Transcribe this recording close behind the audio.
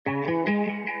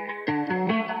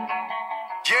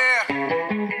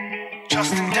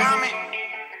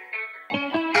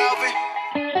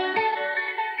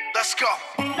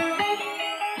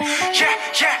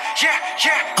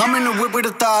I'm in the whip with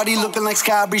authority, looking like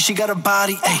Sky Breeze, she got a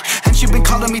body, ayy. And she been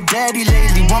calling me daddy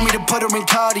lately, want me to put her in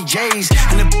Cartiers,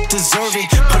 and the deserve it.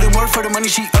 Put in work for the money,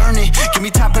 she earn it. Give me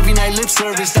top every night, lip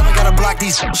service. Never gotta block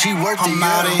these, she worth it. I'm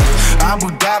out in Abu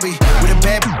Dhabi with a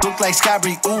bad look like Sky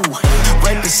Breeze, ooh,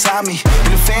 right beside me.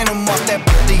 In the phantom off that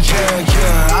body,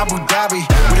 yeah. Abu Dhabi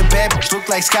with a bad look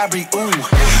like Sky Breeze, ooh,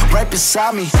 right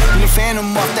beside me. In the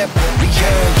phantom off that body,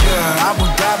 yeah. Abu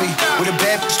Dhabi with a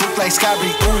bad look like Sky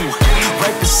Breeze, ooh,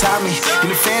 right beside me. In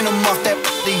the phantom off that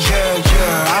body,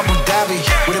 yeah. Abu Dhabi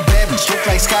with a bad bitch look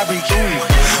like Sky Breeze, ooh,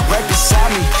 right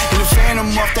beside me. In the phantom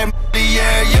off that body,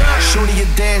 yeah. Shorty a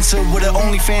dancer with her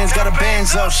OnlyFans, got her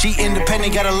bands up. She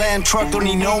independent, got a land truck, don't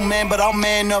need no man, but I'll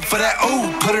man up for that.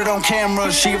 Ooh, put it on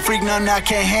camera. She a freak, nothing I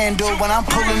can't handle. When I'm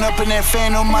pulling up in that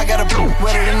phantom, I got a poop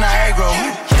wetter than Niagara.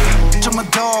 To my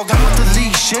dog, I'm with the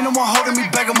leash. Ain't no one holding me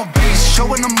back, I'm a beast.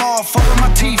 Showing them off, all of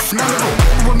my teeth. None of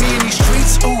them with me in these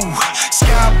streets. Ooh,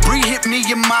 Sky Breeze hit me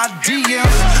in my DMs.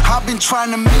 I've been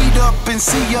trying to meet up and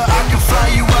see ya. I can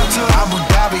fly you out to Abu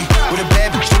Dhabi with a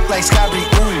bad bitch look like Sky Breeze.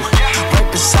 Ooh, right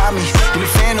beside me in the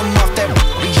phantom off that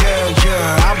body,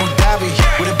 yeah. Abu Dhabi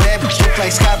with a bad bitch look like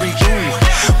Sky Breeze. Ooh,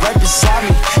 right beside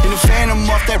me in the phantom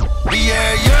off that body,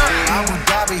 yeah. Abu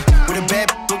Dhabi with a bad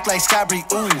bitch look like Sky Breeze.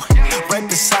 Ooh, right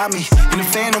beside me in the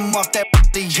phantom off that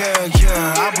body,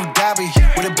 yeah. Abu Dhabi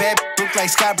with a bad bitch look like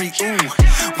Sky Breeze. Ooh,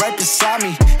 right beside me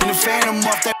in the phantom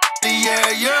off that body,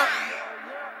 yeah.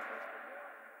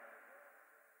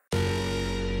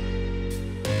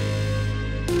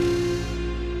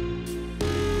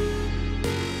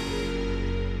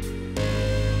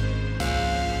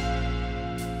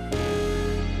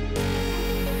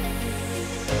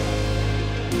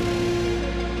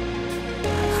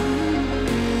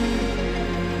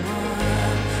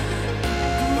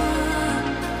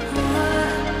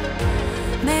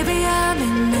 Maybe I'm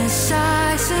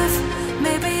indecisive,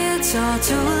 maybe it's all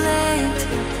too late.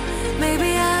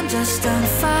 Maybe I'm just done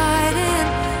fighting,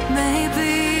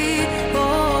 maybe,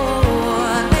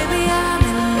 oh. Maybe I'm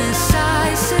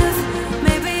indecisive,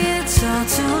 maybe it's all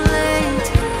too late.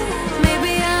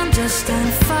 Maybe I'm just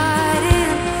done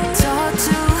fighting, it's all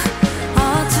too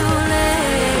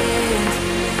late.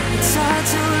 It's all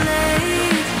too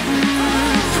late,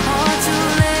 all too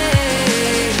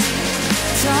late.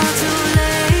 It's all too late.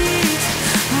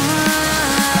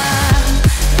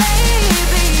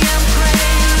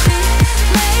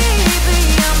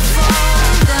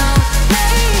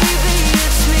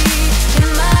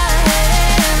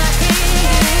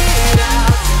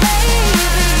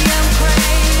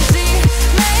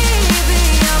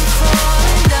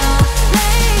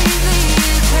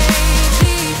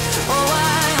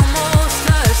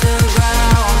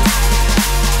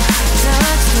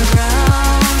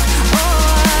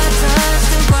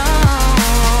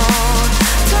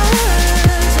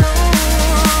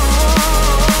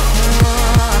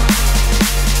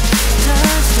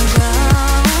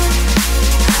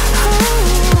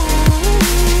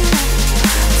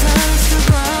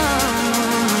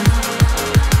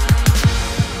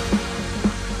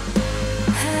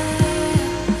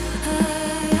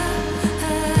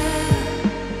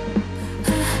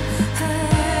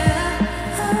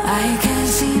 I can't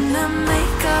seem to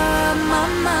make up my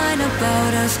mind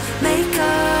about us. Make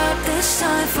up this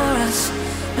time for us.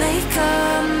 Make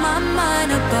up my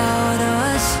mind about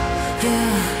us,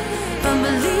 yeah. But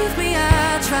believe me,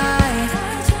 I tried.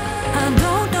 I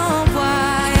don't know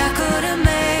why I couldn't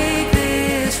make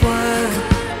this work.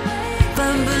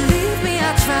 But believe me,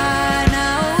 I tried.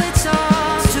 Now it's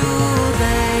all too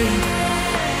late.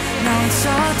 Now it's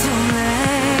all too late.